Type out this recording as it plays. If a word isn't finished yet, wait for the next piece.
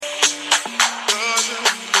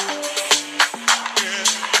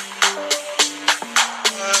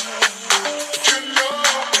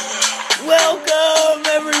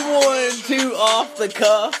the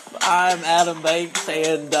Cuff. I'm Adam Banks,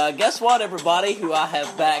 and guess what, everybody, who I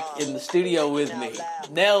have back in the studio with me?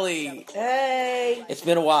 Nelly. Hey. It's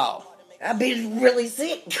been a while. I've been really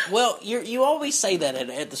sick. Well, you always say that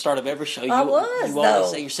at the start of every show. You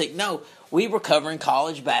always say you're sick. No, we were covering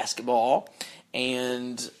college basketball,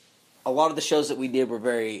 and a lot of the shows that we did were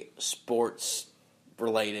very sports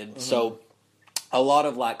related. Mm-hmm. So a lot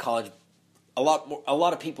of a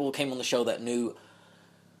lot of people came on the show that knew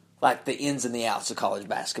like the ins and the outs of college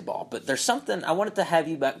basketball. But there's something I wanted to have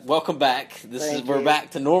you back. Welcome back. We're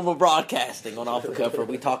back to normal broadcasting on Off the Cuff, where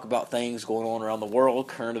we talk about things going on around the world,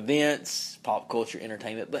 current events, pop culture,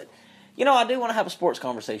 entertainment. But I do want to have a sports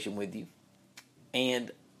conversation with you,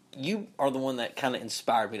 and you are the one that kind of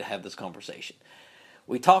inspired me to have this conversation.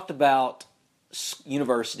 We talked about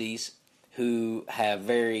universities who have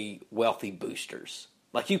very wealthy boosters,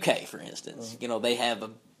 like UK, for instance. Mm-hmm. They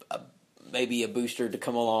have maybe a booster to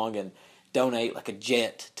come along and donate like a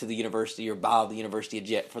jet to the university or buy the university a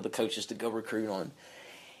jet for the coaches to go recruit on.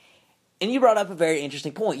 And you brought up a very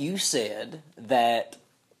interesting point. You said that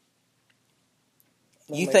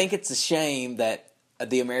you think it's a shame that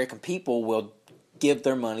the American people will give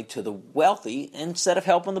their money to the wealthy instead of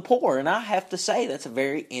helping the poor. And I have to say that's a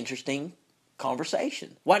very interesting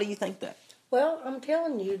conversation. Why do you think that? Well, I'm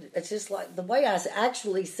telling you, it's just like the way I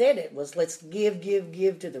actually said it was, let's give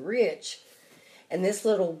to the rich. And this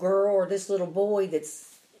little girl or this little boy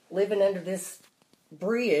that's living under this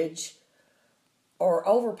bridge or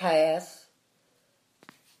overpass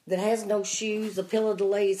that has no shoes, a pillow to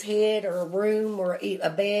lay his head, or a room, or a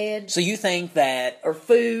bed. So you think that... Or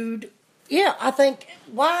food. Yeah, I think,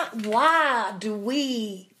 why do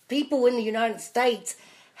we, people in the United States,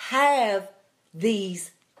 have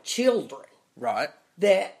these children? Right.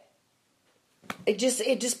 That it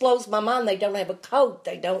just blows my mind. They don't have a coat.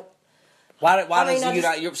 They don't.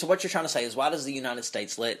 So what you're trying to say is, why does the United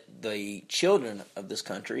States let the children of this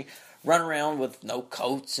country run around with no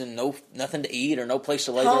coats and nothing to eat or no place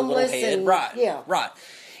to lay their little head? Right. Yeah. Right.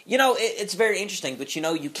 It's very interesting, but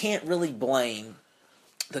you can't really blame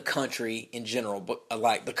the country in general, but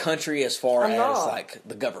like the country as far as like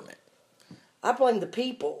the government. I blame the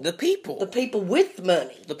people. The people. The people with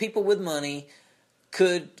money. The people with money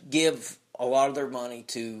could give a lot of their money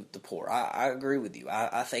to the poor. I agree with you.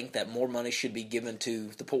 I think that more money should be given to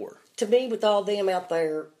the poor. To me, with all them out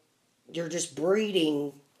there, you're just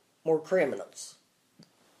breeding more criminals.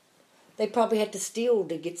 They probably had to steal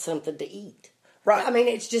to get something to eat. Right. I mean,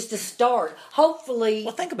 it's just a start. Hopefully...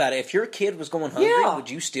 Well, think about it. If your kid was going hungry, would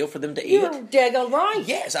you steal for them to eat? You're daggone right.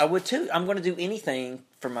 Yes, I would too. I'm going to do anything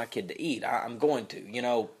for my kid to eat. I'm going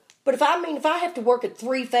to, But if I have to work at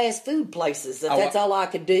 3 fast food places, if that's all I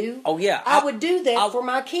could do, I would do that for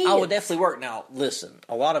my kids. I would definitely work. Now, listen,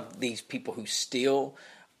 a lot of these people who steal,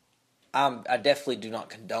 I definitely do not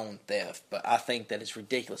condone theft, but I think that it's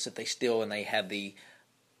ridiculous if they steal and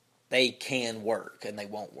they can work and they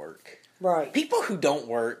won't work. Right. People who don't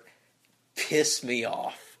work piss me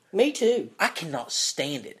off. Me too. I cannot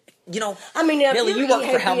stand it. Nelly, you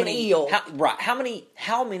worked for how many? Ill.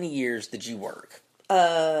 How many years did you work?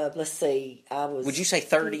 Let's see. I was. Would you say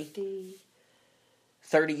 30?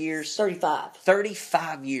 30 years? 35.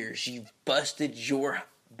 35 years. You've busted your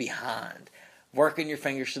behind, working your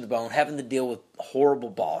fingers to the bone, having to deal with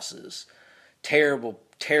horrible bosses, terrible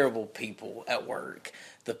people at work.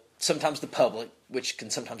 Sometimes the public, which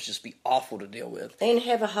can sometimes just be awful to deal with. And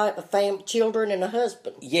have children and a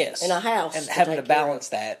husband. Yes. And a house. And having to balance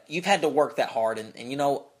that. You've had to work that hard. And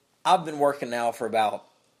I've been working now for about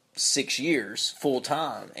 6 years full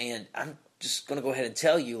time. And I'm just going to go ahead and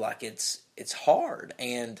tell you, like, it's hard.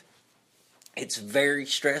 And it's very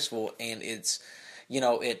stressful. And it's,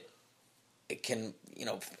 it can,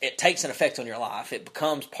 it takes an effect on your life. It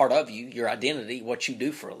becomes part of you, your identity, what you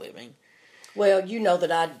do for a living. Well, you know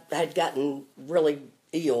that I had gotten really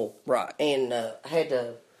ill, right, and had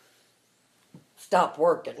to stop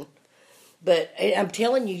working. But I'm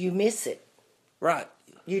telling you, you miss it, right?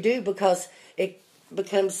 You do, because it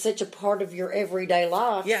becomes such a part of your everyday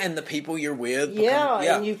life. Yeah, and the people you're with.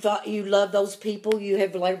 And you love those people. You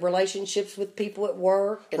have relationships with people at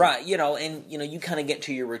work, right? You kind of get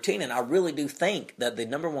to your routine. And I really do think that the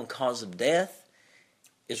number one cause of death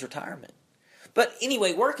is retirement. But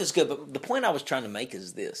anyway, work is good, but the point I was trying to make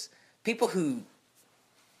is this. People who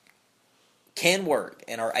can work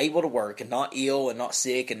and are able to work and not ill and not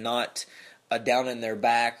sick and not down in their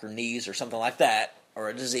back or knees or something like that, or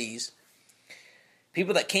a disease,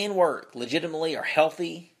 people that can work legitimately are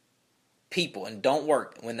healthy people and don't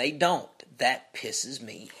work. When they don't, that pisses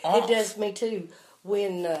me off. It does me too.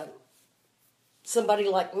 When somebody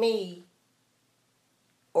like me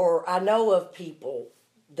or I know of people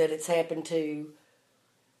that it's happened to,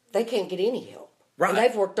 they can't get any help. Right. And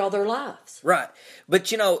they've worked all their lives. Right.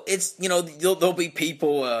 But, it's, there'll be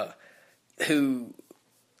people who,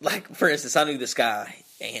 like, for instance, I knew this guy,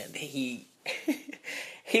 and he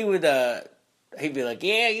would, he'd be like,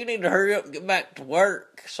 yeah, you need to hurry up and get back to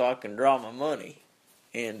work so I can draw my money.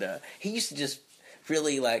 And he used to just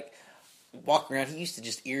really, like, walk around. He used to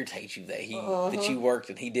just irritate you that you worked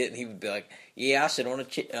and he didn't. He would be like, yeah, I sit on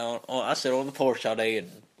the porch all day and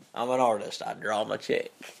I'm an artist. I draw my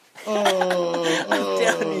check. I'm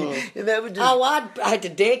telling you, and that would just. Oh, I had to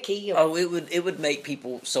deck him. Oh, it would make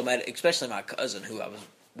people so mad, especially my cousin who I was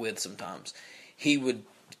with sometimes. He would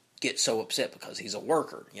get so upset because he's a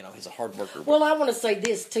worker. He's a hard worker. Well, I want to say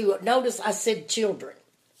this too. Notice I said children.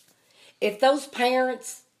 If those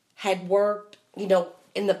parents had worked,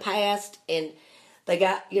 in the past and they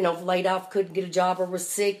got, laid off, couldn't get a job or was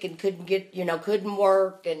sick and couldn't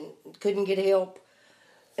work and couldn't get help,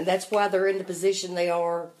 and that's why they're in the position they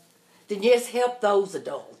are, then yes, help those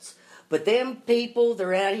adults. But them people,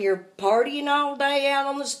 they're out here partying all day out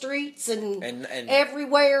on the streets and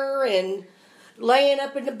everywhere and laying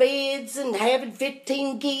up in the beds and having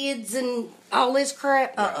 15 kids and all this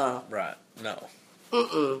crap. Right. No.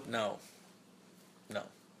 No.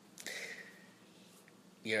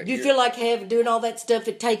 You feel like doing all that stuff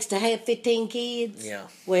it takes to have 15 kids? Yeah.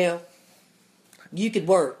 Well, you could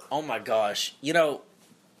work. Oh my gosh.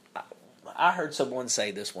 I heard someone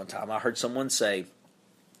say this one time. I heard someone say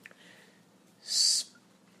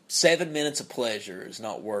 7 minutes of pleasure is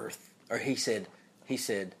not worth, or he said,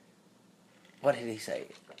 what did he say?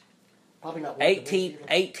 Probably not worth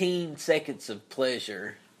 18 seconds of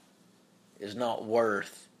pleasure is not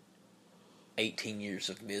worth 18 years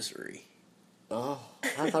of misery. Oh,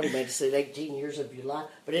 I thought he meant to say 18 years of your life,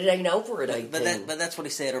 but it ain't over at 18. But that's what he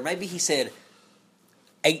said, or maybe he said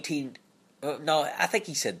 18. No, I think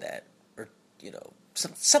he said that, or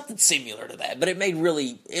something similar to that. But it made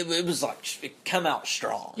it was like it come out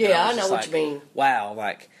strong. Yeah, I know what you mean. Wow,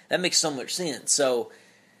 like that makes so much sense. So,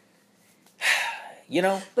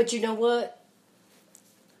 But you know what?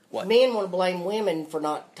 What? Men want to blame women for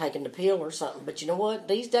not taking the pill or something. But you know what?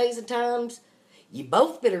 These days and times, you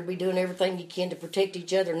both better be doing everything you can to protect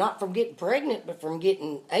each other, not from getting pregnant, but from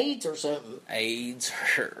getting AIDS or something. AIDS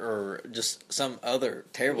or just some other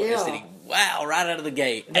terrible STD. Wow, right out of the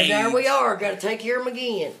gate. And there we are. Got to take care of them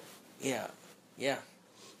again. Yeah.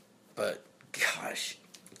 But, gosh,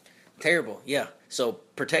 terrible. Yeah. So,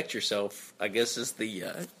 protect yourself, I guess, is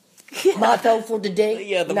the... motto for today.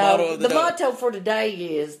 Yeah, motto of the day. Motto for today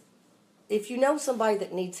is, if you know somebody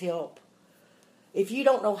that needs help, if you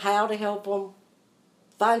don't know how to help them,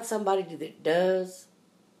 find somebody that does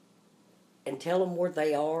and tell them where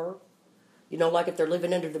they are. Like if they're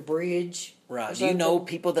living under the bridge. Right. Do you know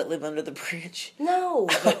people that live under the bridge? No,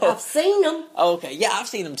 but I've seen them. Okay. Yeah, I've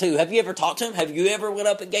seen them too. Have you ever talked to them? Have you ever went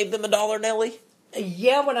up and gave them $1, Nellie?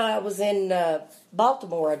 Yeah, when I was in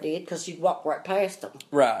Baltimore I did, because you'd walk right past them.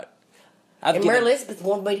 Right. And Mary Elizabeth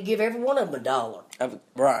wanted me to give every one of them $1.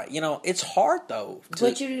 Right. It's hard though.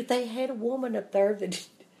 But they had a woman up there that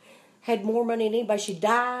had more money than anybody. She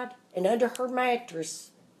died, and under her mattress,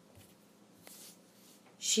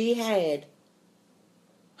 she had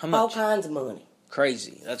how much? All kinds of money.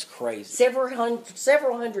 Crazy. That's crazy. Several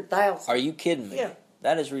hundred thousand. Are you kidding me? Yeah.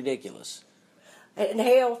 That is ridiculous. And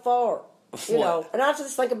hell for, And I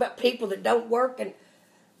just think about people that don't work, and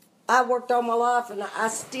I worked all my life, and I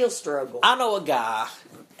still struggle. I know a guy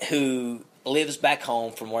who lives back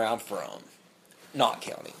home from where I'm from, Knott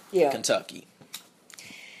County, Kentucky.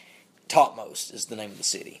 Topmost is the name of the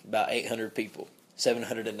city. About 800 people.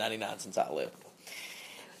 799 since I left.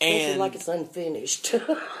 And like it's unfinished.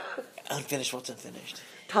 Unfinished? What's unfinished?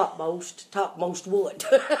 Topmost what?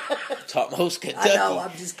 Topmost Kentucky. I know,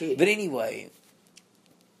 I'm just kidding. But anyway,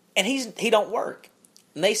 and he don't work.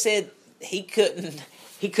 And they said he couldn't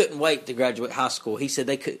wait to graduate high school. He said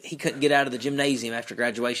he couldn't get out of the gymnasium after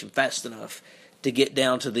graduation fast enough to get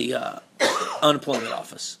down to the unemployment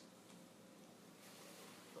office.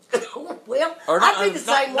 Well, I'd be the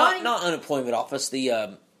same way. Not unemployment office,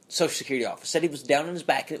 the Social Security office. Said he was down on his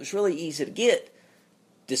back, and it was really easy to get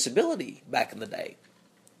disability back in the day.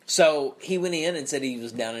 So he went in and said he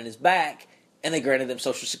was down on his back, and they granted him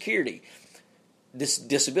Social Security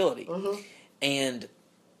disability. Mm-hmm. And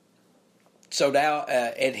so now,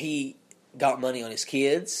 and he got money on his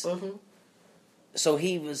kids. Mm-hmm. So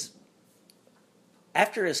he was,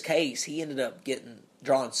 after his case, he ended up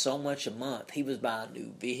drawing so much a month. He was buying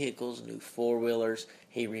new vehicles, new four-wheelers.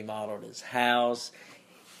 He remodeled his house,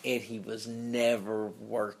 and he was never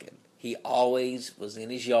working. He always was in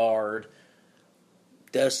his yard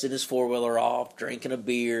dusting his 4-wheeler off, drinking a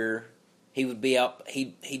beer. He would be out.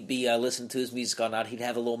 He'd be listening to his music all night. He'd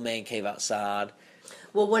have a little man cave outside.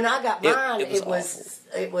 Well, when I got mine, it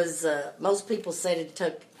was most people said it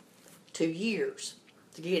took 2 years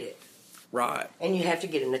to get it. Right. And you have to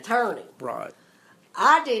get an attorney. Right.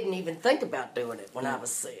 I didn't even think about doing it when I was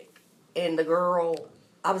sick. And the girl,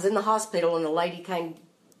 I was in the hospital, and the lady came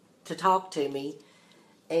to talk to me,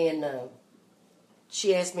 and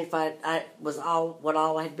she asked me if I was what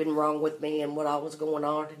all had been wrong with me and what all was going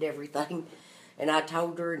on and everything. And I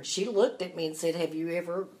told her, and she looked at me and said, "Have you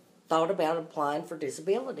ever thought about applying for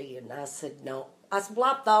disability?" And I said, "No." I said, "Well,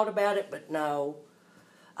 I've thought about it, but no.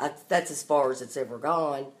 That's as far as it's ever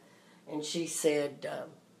gone." And she said,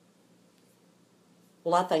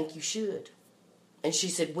 "Well, I think you should." And she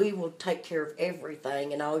said, "We will take care of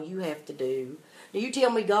everything, and all you have to do." Now, you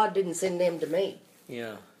tell me God didn't send them to me.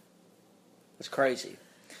 Yeah. It's crazy.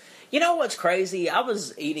 You know what's crazy? I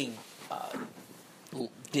was eating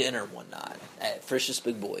dinner one night at Frisch's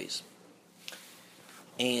Big Boys,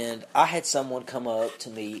 and I had someone come up to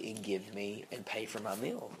me and give me and pay for my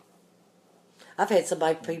meal. I've had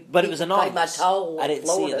somebody pay my toll. I didn't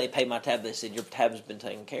see it. They paid my tab. They said, "Your tab's been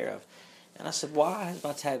taken care of." And I said, "Why has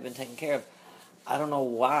my tab been taken care of?" I don't know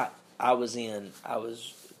why. I was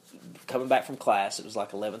coming back from class. It was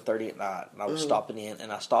like 11:30 at night, and I was stopping in,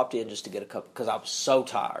 and I stopped in just to get a cup because I was so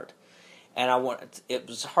tired, and it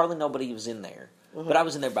was hardly nobody was in there, but I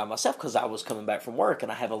was in there by myself because I was coming back from work,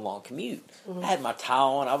 and I have a long commute. I had my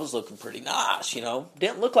towel on. I was looking pretty nice,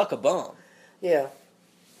 didn't look like a bum. Yeah,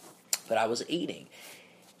 but I was eating,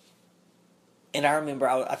 and I remember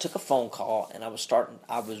I took a phone call, and I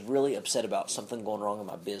was really upset about something going wrong in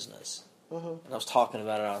my business. And I was talking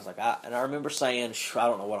about it, and I was like, I remember saying, "I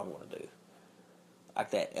don't know what I'm going to do."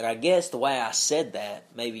 Like that. And I guess the way I said that,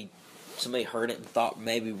 maybe somebody heard it and thought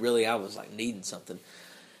maybe really I was like needing something.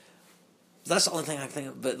 That's the only thing I can think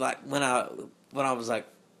of. But like when I was like,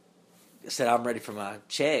 I said, "I'm ready for my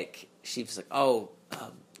check," she was like, "Oh,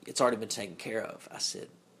 it's already been taken care of." I said,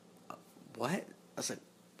 "What?" I was like,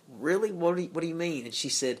 "Really? What do you mean?" And she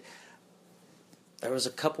said, "There was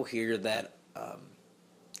a couple here that,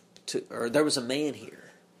 there was a man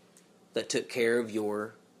here that took care of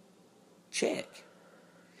your check."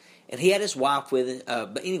 And he had his wife with him.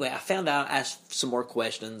 But anyway, I found out, I asked some more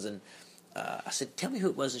questions, and I said, "Tell me who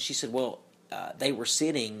it was." And she said, "Well, they were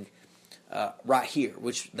sitting right here,"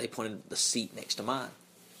 which they pointed the seat next to mine.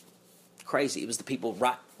 Crazy. It was the people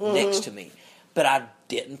right next to me. But I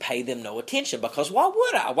didn't pay them no attention, because why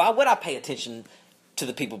would I? Why would I pay attention to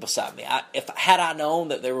the people beside me? Had I known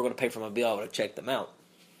that they were going to pay for my bill, I would have checked them out.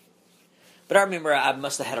 But I remember I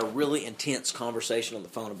must have had a really intense conversation on the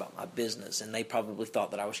phone about my business, and they probably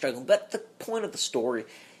thought that I was struggling. But the point of the story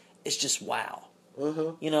is just wow.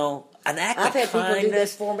 Mm-hmm. An act I've of had kindness. people do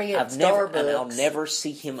this for me at Starbucks. And I'll never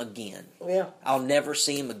see him again. Yeah. I'll never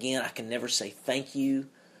see him again. I can never say thank you.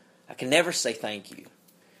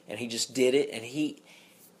 And he just did it, and he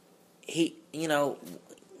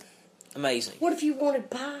amazing. What if you wanted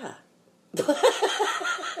pie?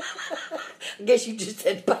 I guess you just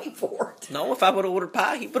had to pay for it. No, if I would have ordered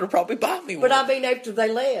pie, he would have probably bought me one. But I mean, after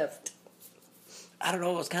they left. I don't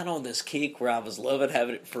know, I was kind of on this kick where I was loving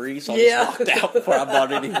having it free, so I just walked out before I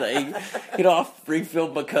bought anything. I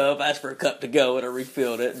refilled my cup, asked for a cup to go, and I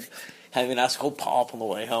refilled it, and had a nice cold pop on the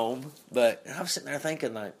way home. But I was sitting there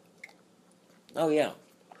thinking, like, oh yeah,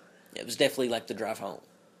 it was definitely like the drive home.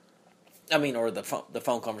 I mean, or the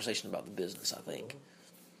phone conversation about the business, I think.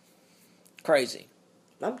 Crazy.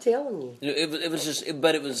 I'm telling you. It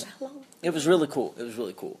was really cool. It was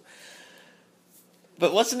really cool.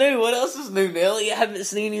 But what's new? What else is new, Nelly? I haven't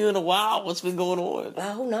seen you in a while. What's been going on?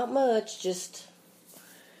 Oh, not much. Just,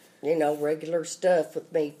 regular stuff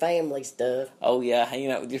with me, family stuff. Oh, yeah,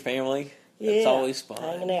 hanging out with your family? Yeah. It's always fun.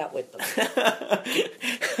 Hanging out with them.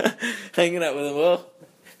 Hanging out with them. Well,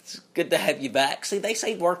 it's good to have you back. See, they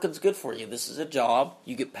say working's good for you. This is a job.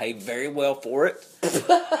 You get paid very well for it.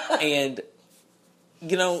 And,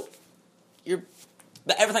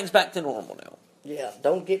 everything's back to normal now. Yeah,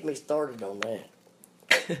 don't get me started on that.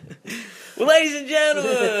 Well, ladies and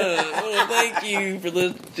gentlemen, I want to thank you for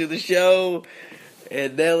listening to the show.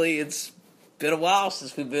 And Nelly, it's been a while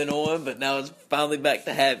since we've been on, but now it's finally back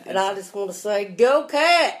to happening. And I just want to say, go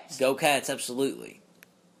Cats! Go Cats, absolutely.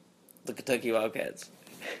 The Kentucky Wildcats.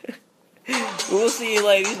 We'll see you,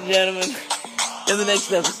 ladies and gentlemen, in the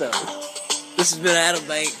next episode. This has been Adam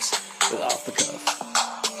Banks with Off the Cuff.